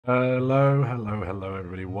Hello,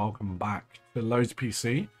 everybody. Welcome back to Loads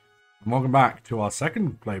PC. And welcome back to our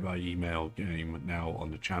second play-by-email game now on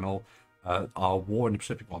the channel. Our War in the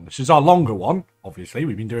Pacific one. This is our longer one, obviously.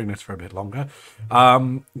 We've been doing this for a bit longer.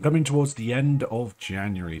 Coming towards the end of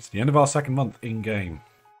January. It's the end of our second month in-game.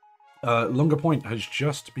 Lunga Point has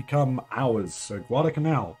just become ours, so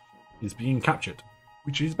Guadalcanal is being captured,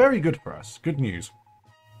 which is very good for us. Good news.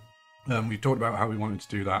 We've talked about how we wanted to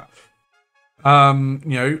do that.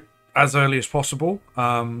 As early as possible.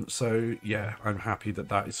 So yeah, I'm happy that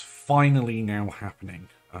that is finally now happening.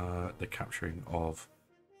 The capturing of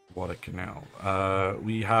Guadalcanal.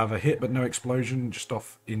 We have a hit but no explosion just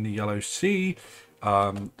off in the Yellow Sea.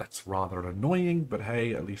 That's rather annoying, but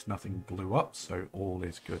hey, at least nothing blew up, so all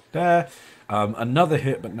is good there. Another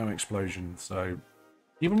hit but no explosion, so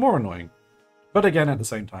even more annoying. But again, at the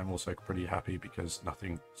same time, also pretty happy because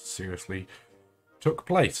nothing seriously took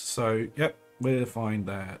place. So, yep, we're fine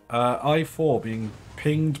there. I-4 being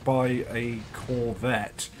pinged by a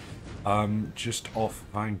Corvette just off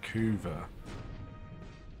Vancouver.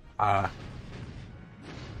 Our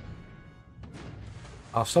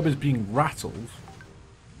sub is being rattled,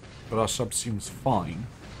 but our sub seems fine.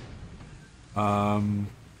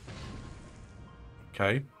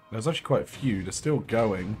 Okay, there's actually quite a few. They're still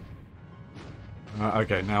going.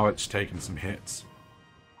 Okay, now it's taken some hits.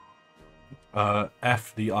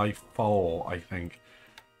 F the I-4, I think,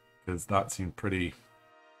 because that seemed pretty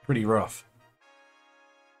rough.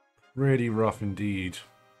 Pretty rough indeed.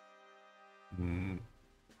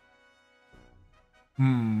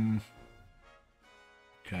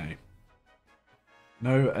 Okay.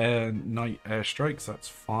 No night airstrikes, that's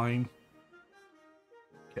fine.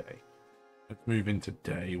 Okay. Let's move into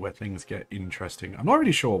day where things get interesting. I'm not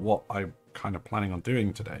really sure what I'm kind of planning on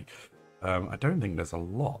doing today. I don't think there's a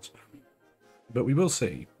lot. But we will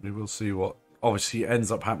see. We will see what obviously ends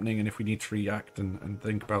up happening and if we need to react and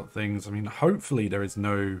think about things. I mean, hopefully there is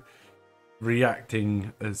no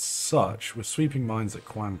reacting as such. We're sweeping mines at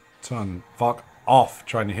Quanton. Fuck off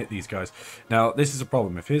trying to hit these guys. Now, this is a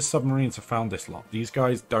problem. If his submarines have found this lot, these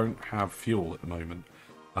guys don't have fuel at the moment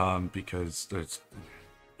because there's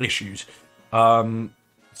issues.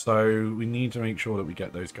 So we need to make sure that we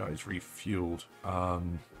get those guys refueled.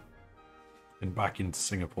 And back into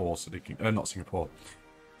Singapore so they can, not Singapore,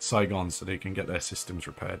 Saigon, so they can get their systems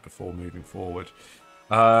repaired before moving forward.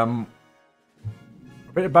 A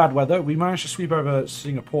bit of bad weather. We managed to sweep over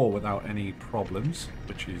Singapore without any problems,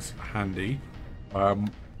 which is handy.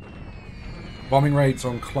 Bombing raids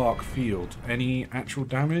on Clark Field. Any actual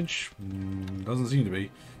damage? Doesn't seem to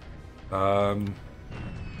be. No.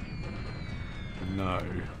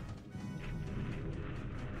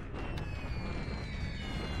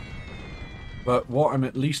 But what I'm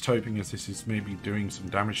at least hoping is this is maybe doing some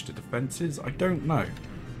damage to defences. I don't know.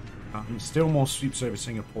 Still more sweeps over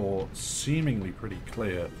Singapore, seemingly pretty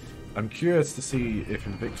clear. I'm curious to see if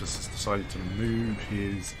Invictus has decided to move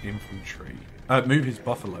his infantry, move his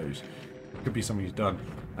buffaloes. Could be something he's done.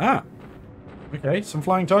 Ah, okay. Some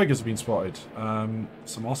flying tigers have been spotted.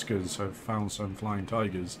 Some Oscars have found some flying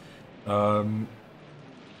tigers.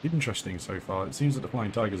 Interesting so far. It seems that the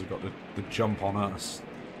flying tigers have got the jump on us.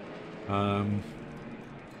 And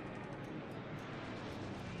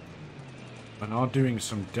are doing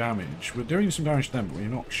some damage. We're doing some damage to them, but we're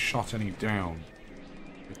not shot any down,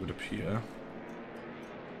 it would appear.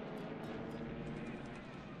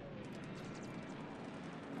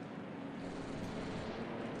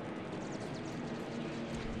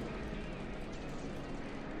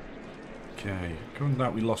 Okay, according to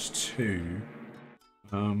that we lost 2.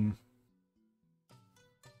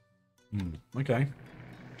 Okay.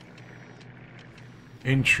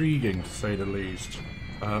 Intriguing, to say the least.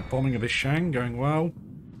 Bombing of Ishang going well.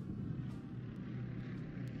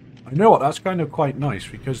 I know what, that's kind of quite nice,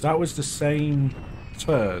 because that was the same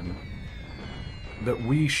turn that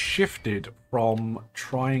we shifted from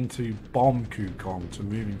trying to bomb Kukong to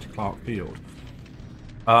moving to Clark Field.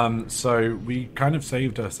 So we kind of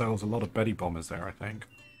saved ourselves a lot of Betty bombers there, I think.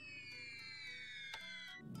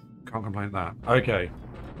 Can't complain at that. Okay.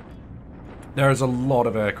 There is a lot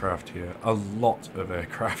of aircraft here. A lot of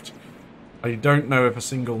aircraft. I don't know if a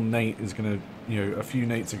single Nate is going to, a few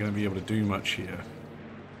Nates are going to be able to do much here.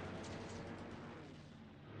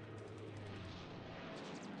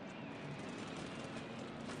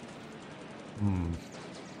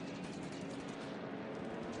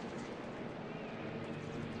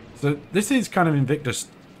 So this is kind of Invictus,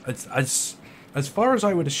 as far as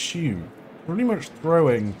I would assume, pretty much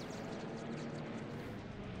throwing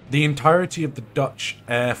the entirety of the Dutch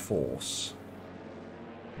Air Force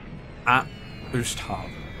at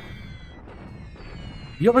Oosthaven.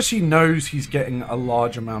 He obviously knows he's getting a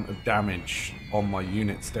large amount of damage on my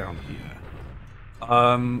units down here.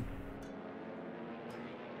 So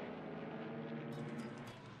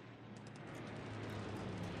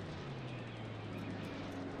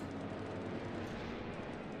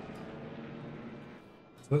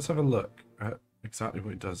let's have a look at exactly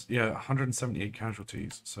what it does. Yeah, 178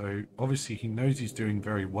 casualties. So obviously he knows he's doing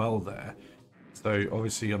very well there. So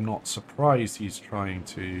obviously I'm not surprised he's trying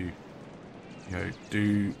to, you know,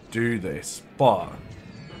 do this, but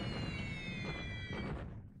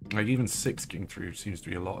like even 6 getting through seems to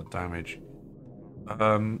be a lot of damage.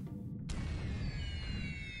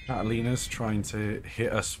 Catalina's trying to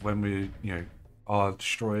hit us when we, you know, our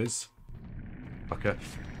destroyers. Okay.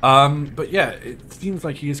 But yeah, it seems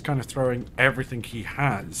like he is kind of throwing everything he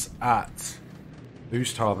has at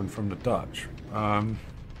Oosthaven from the Dutch. It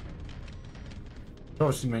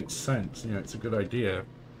obviously makes sense, you know, it's a good idea.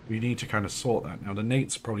 We need to kind of sort that. Now, the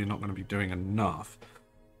Nate's probably not going to be doing enough,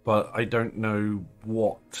 but I don't know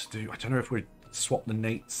what to do. I don't know if we swap the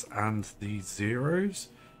Nates and the Zeros.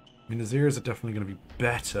 I mean, the Zeros are definitely going to be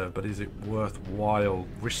better, but is it worthwhile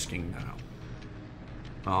risking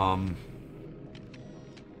now?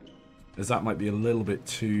 As that might be a little bit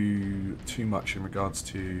too much in regards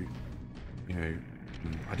to, you know,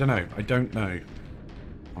 I don't know. I don't know.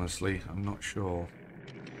 Honestly, I'm not sure.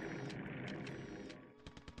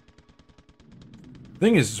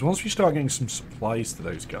 Thing is once we start getting some supplies to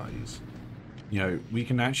those guys, you know, we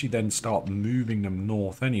can actually then start moving them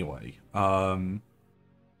north anyway, and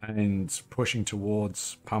pushing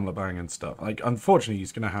towards Pamlabang and stuff. Like, unfortunately,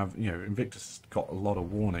 he's going to have, you know, Invictus got a lot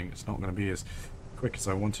of warning. It's not going to be as quick as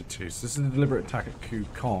I wanted to. So this is a deliberate attack at Ku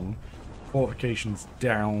Kong. Fortifications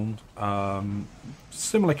down.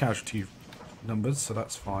 Similar casualty numbers, so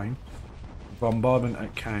that's fine. Bombardment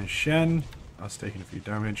at Kanshen. That's taking a few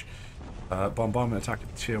damage. Bombardment attack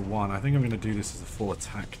at Tier 1. I think I'm going to do this as a full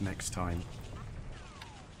attack next time.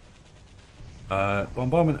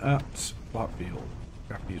 Bombardment at Blackfield.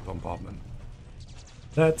 Japanese bombardment.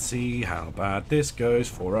 Let's see how bad this goes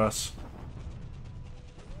for us.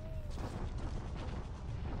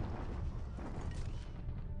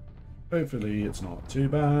 Hopefully it's not too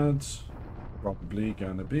bad. Probably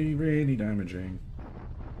going to be really damaging.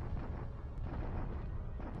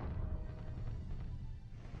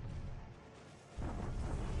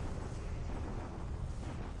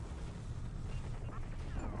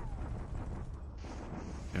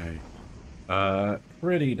 Okay.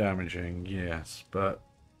 Pretty damaging, yes, but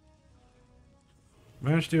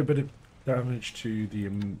managed to do a bit of damage to the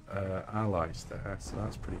allies there, so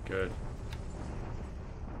that's pretty good.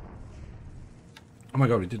 Oh my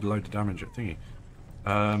god, we did a load of damage at thingy.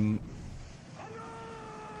 At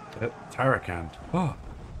Tarakan. Oh!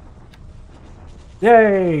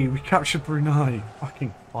 Yay! We captured Brunei!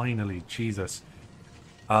 Fucking finally, Jesus.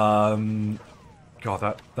 God,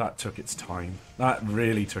 that took its time. That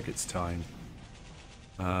really took its time.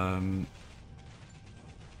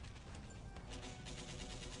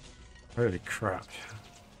 Holy crap.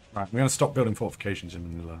 Right, we're going to stop building fortifications in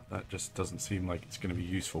Manila. That just doesn't seem like it's going to be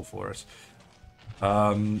useful for us.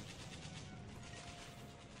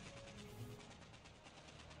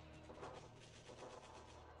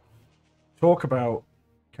 Talk about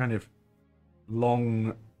kind of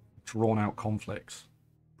long, drawn-out conflicts.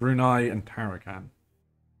 Brunei and Tarakan.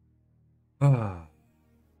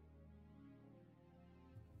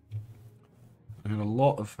 And a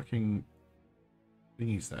lot of fucking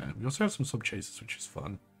thingies there. We also have some sub-chasers, which is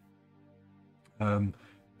fun.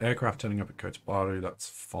 Aircraft turning up at Kotabaru, that's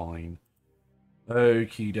fine.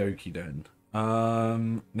 Okie dokie then.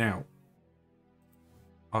 Now,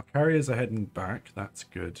 our carriers are heading back. That's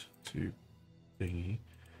good to thingy.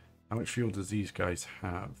 How much fuel does these guys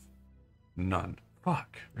have? None.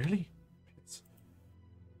 Fuck, really?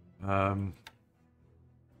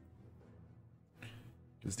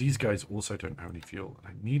 Because these guys also don't have any fuel.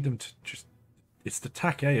 I need them to just... It's the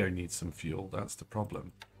Takeo needs some fuel. That's the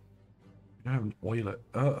problem. We don't have an oiler.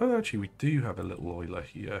 Oh, actually, we do have a little oiler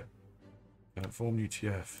here. Form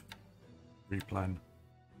UTF. Replan.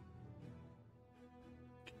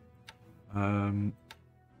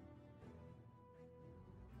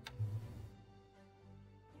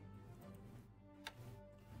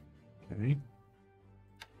 Okay.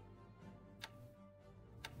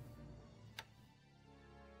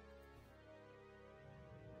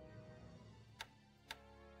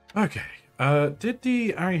 Okay. Did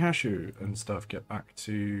the Arihashu and stuff get back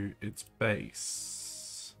to its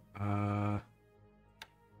base? I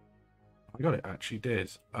got it, actually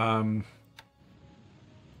did.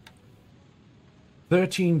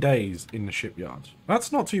 13 days in the shipyard.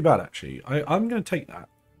 That's not too bad, actually. I'm going to take that.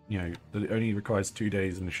 you know, that it only requires 2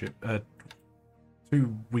 days in the ship,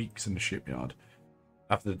 2 weeks in the shipyard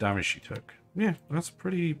after the damage she took. Yeah, that's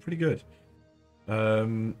pretty good.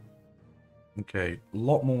 Okay, a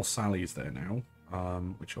lot more Sallys there now,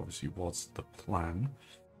 which obviously was the plan.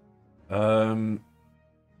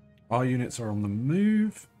 Our units are on the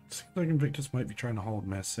move. Seems like Invictus might be trying to hold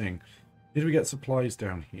Messing. Did we get supplies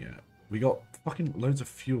down here? We got fucking loads of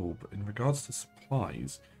fuel, but in regards to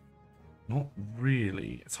supplies, not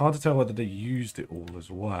really. It's hard to tell whether they used it all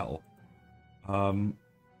as well.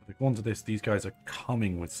 According to this, these guys are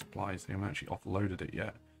coming with supplies. They haven't actually offloaded it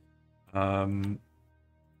yet. I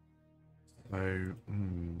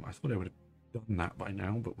thought they would have done that by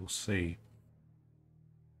now, but we'll see.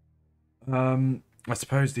 I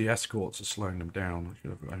suppose the escorts are slowing them down. I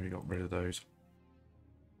should have only got rid of those.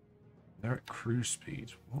 They're at cruise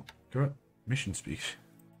speed. What? Go at mission speed.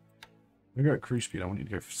 They go at cruise speed. I want you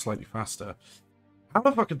to go slightly faster. How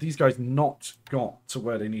the fuck have these guys not got to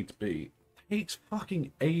where they need to be? It takes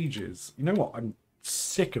fucking ages. You know what? I'm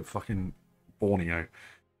sick of fucking Borneo.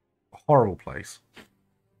 A horrible place.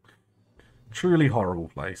 Truly horrible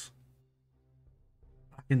place.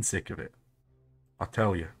 Fucking sick of it. I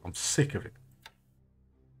tell you, I'm sick of it.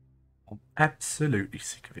 I'm absolutely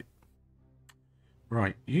sick of it.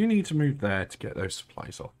 Right, you need to move there to get those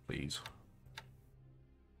supplies off, please.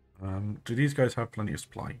 Do these guys have plenty of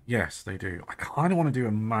supply? Yes, they do. I kind of want to do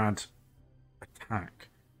a mad attack.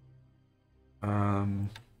 We're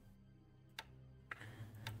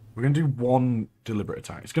going to do one deliberate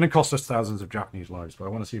attack. It's going to cost us thousands of Japanese lives, but I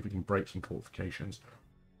want to see if we can break some fortifications.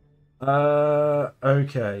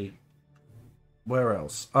 Okay. Where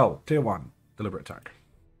else? Oh, tier 1. Deliberate attack.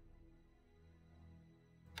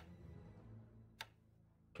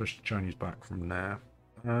 Push the Chinese back from there.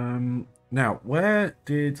 Now, where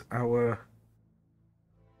did our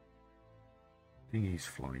thingies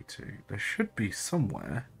fly to? There should be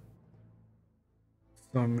somewhere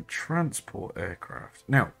some transport aircraft.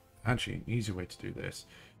 Now, actually, an easy way to do this.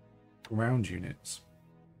 Ground units.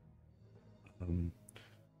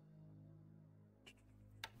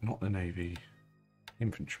 Not the Navy.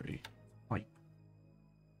 Infantry. Type.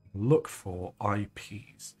 Look for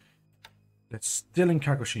IPs. They're still in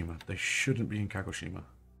Kagoshima. They shouldn't be in Kagoshima.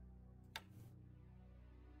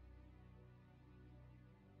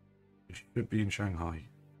 They should be in Shanghai.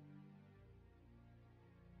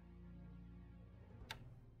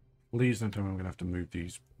 Please don't tell me I'm going to have to move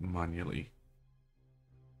these manually.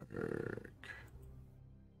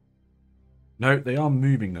 No, they are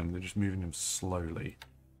moving them. They're just moving them slowly.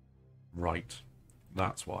 Right.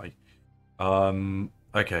 That's why.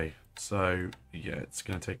 Okay. So, yeah, it's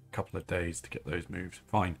going to take a couple of days to get those moved.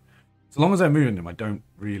 Fine. As long as they're moving them, I don't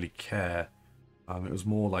really care. It was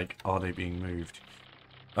more like, are they being moved?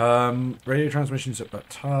 Radio transmissions at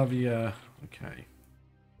Batavia. Okay.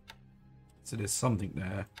 So there's something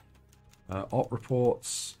there. Op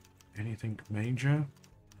reports. Anything major?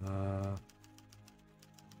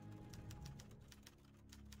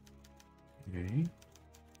 Okay.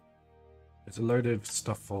 There's a load of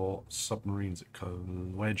stuff for submarines at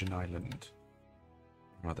Collegian Island.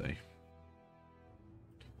 Where are they?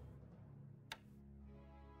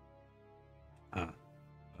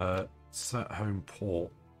 Set home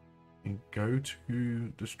port. And go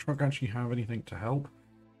to... Does truck actually have anything to help?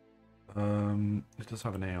 It does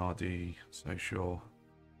have an ARD, so sure.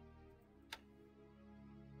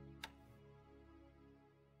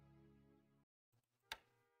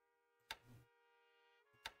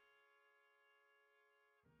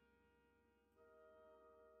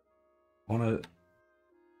 I want to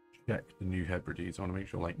check the New Hebrides. I want to make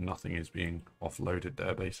sure like nothing is being offloaded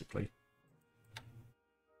there, basically.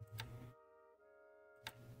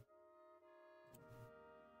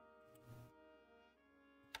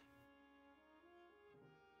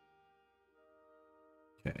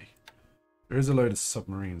 Okay. There is a load of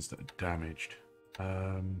submarines that are damaged.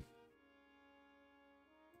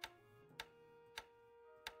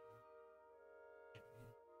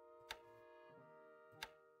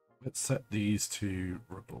 Let's set these to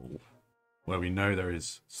Rabul, where we know there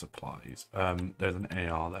is supplies. There's an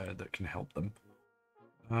AR there that can help them.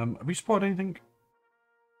 Have we spotted anything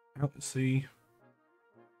out at sea?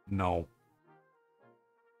 No.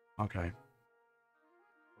 Okay.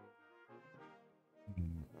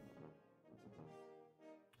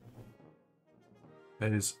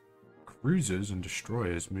 There's cruisers and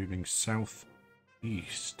destroyers moving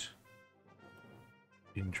southeast.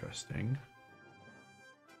 Interesting.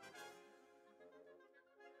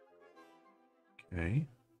 Okay.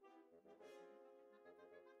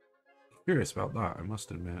 Curious about that, I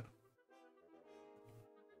must admit.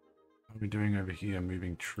 I What are we doing over here?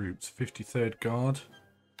 Moving troops. 53rd Guard.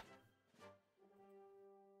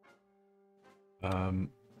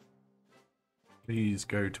 Please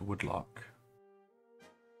go to Woodlock.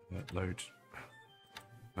 Load.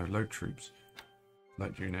 No, load troops.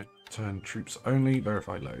 Load unit. Turn troops only.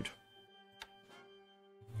 Verify load.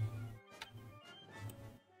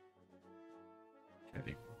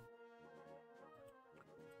 Okay.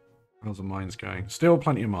 How's the mines going? Still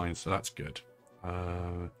plenty of mines, so that's good.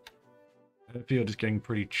 Airfield is getting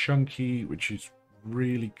pretty chunky, which is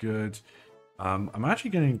really good. I'm actually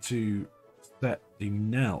going to set the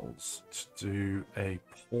Nels to do a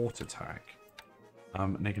port attack.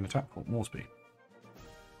 And they can attack Port Moresby.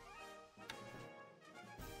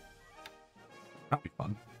 That'd be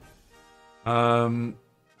fun.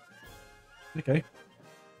 Okay.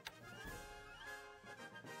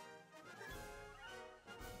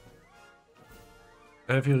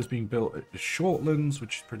 Airfield is being built at the Shortlands,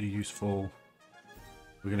 which is pretty useful.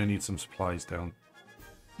 We're going to need some supplies down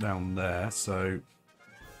there. So,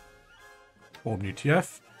 Orb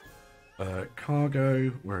UTF,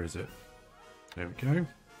 cargo. Where is it? There we go.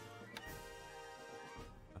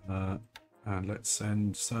 And let's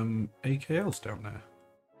send some AKLs down there.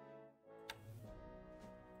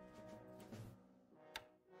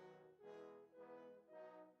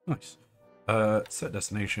 Nice. Set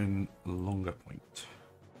destination, Lunga Point.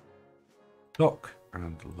 Dock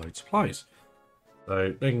and load supplies.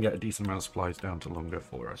 So they can get a decent amount of supplies down to Lunga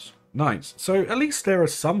for us. Nice. So at least there are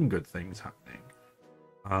some good things happening.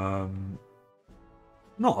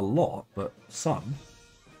 Not a lot, but some.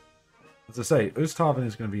 As I say, Oosthaven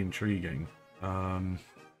is going to be intriguing. Do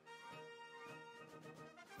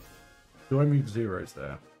I move zeros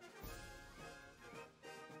there?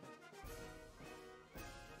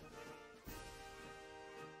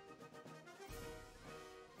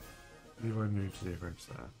 Do I move zeros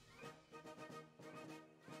there?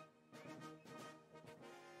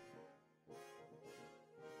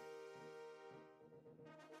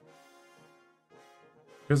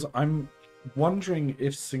 Because I'm wondering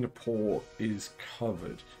if Singapore is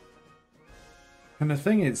covered. And the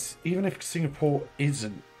thing is, even if Singapore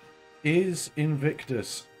isn't, is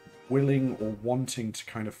Invictus willing or wanting to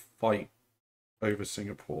kind of fight over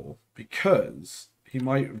Singapore? Because he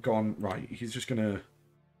might have gone, right, he's just going to,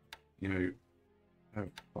 you know, oh,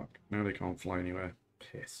 fuck, now they can't fly anywhere.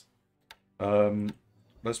 Piss.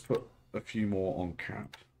 Let's put a few more on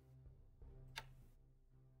cap.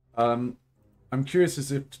 I'm curious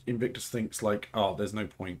as if Invictus thinks like, oh, there's no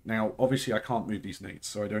point. Now, obviously I can't move these nates,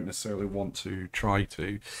 so I don't necessarily want to try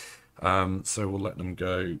to. So we'll let them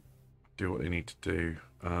go, do what they need to do.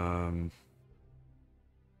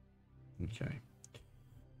 Okay.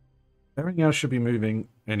 Everything else should be moving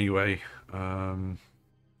anyway,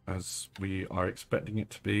 as we are expecting it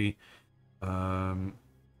to be. So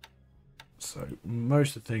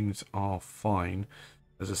most of the things are fine.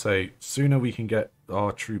 As I say, sooner we can get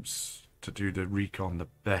our troops to do the recon, the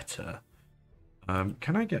better.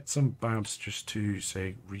 Can I get some Babs just to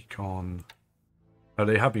say recon? Oh,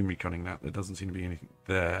 they have been reconning that. There doesn't seem to be anything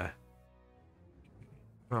there.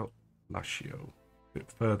 About Lashio, a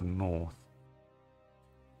bit further north.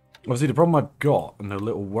 Obviously, the problem I've got and the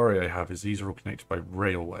little worry I have is these are all connected by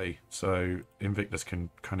railway, so Invictus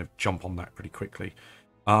can kind of jump on that pretty quickly.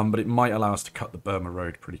 But it might allow us to cut the Burma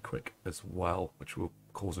Road pretty quick as well, which will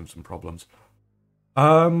cause him some problems.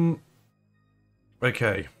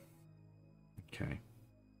 Okay. Okay.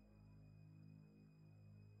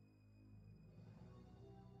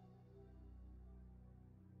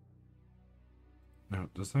 Now,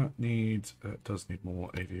 does that need... it does need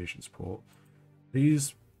more aviation support.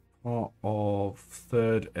 These are of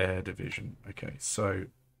 3rd Air Division. Okay, so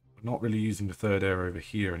we're not really using the 3rd Air over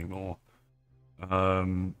here anymore.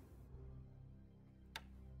 3rd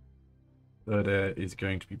Air is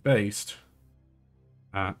going to be based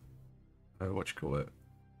at... what you call it?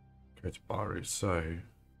 Go to Baru. So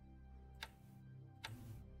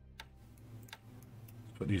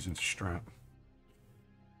let's put these into Strat.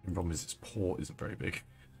 The problem is its port isn't very big.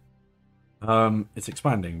 It's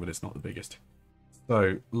expanding, but it's not the biggest.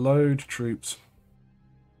 So load troops.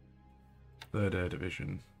 3rd Air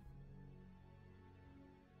Division.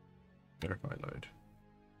 Verify load.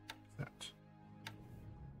 Accept.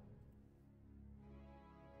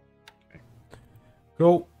 Okay.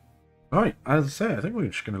 Cool. Right, as I say, I think we're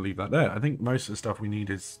just going to leave that there. I think most of the stuff we need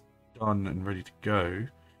is done and ready to go.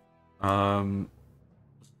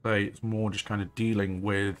 Say it's more just kind of dealing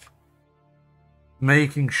with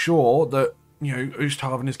making sure that, you know,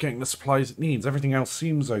 Oosthaven is getting the supplies it needs. Everything else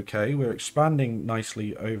seems okay. We're expanding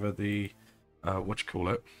nicely over the,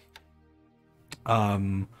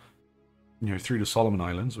 through the Solomon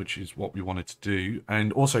Islands, which is what we wanted to do.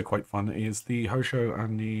 And also quite fun is the Hosho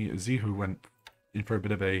and the Zihu went in for a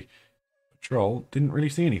bit of a patrol. Didn't really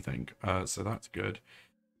see anything, so that's good.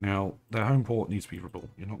 Now, their home port needs to be rebuilt.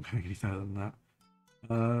 You're not going any further than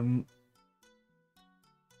that.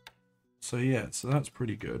 So yeah, so that's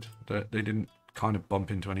pretty good. They didn't kind of bump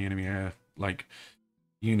into any enemy air, like,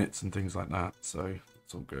 units and things like that, so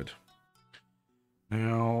it's all good.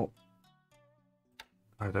 Now,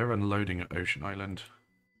 oh, they're unloading at Ocean Island.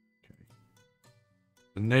 Okay.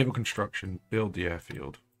 The naval construction, build the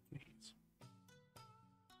airfield, please.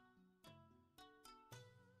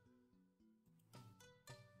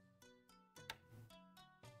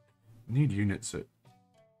 Need units at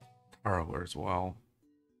Tarawa as well.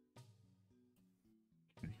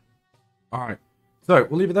 Okay. Alright, so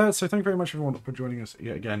we'll leave it there. So thank you very much everyone for joining us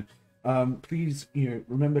yet again. Please,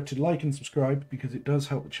 remember to like and subscribe because it does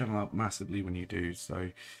help the channel out massively when you do. So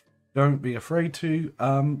don't be afraid to.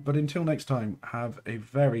 But until next time, have a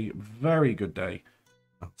very, very good day.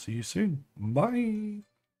 I'll see you soon. Bye.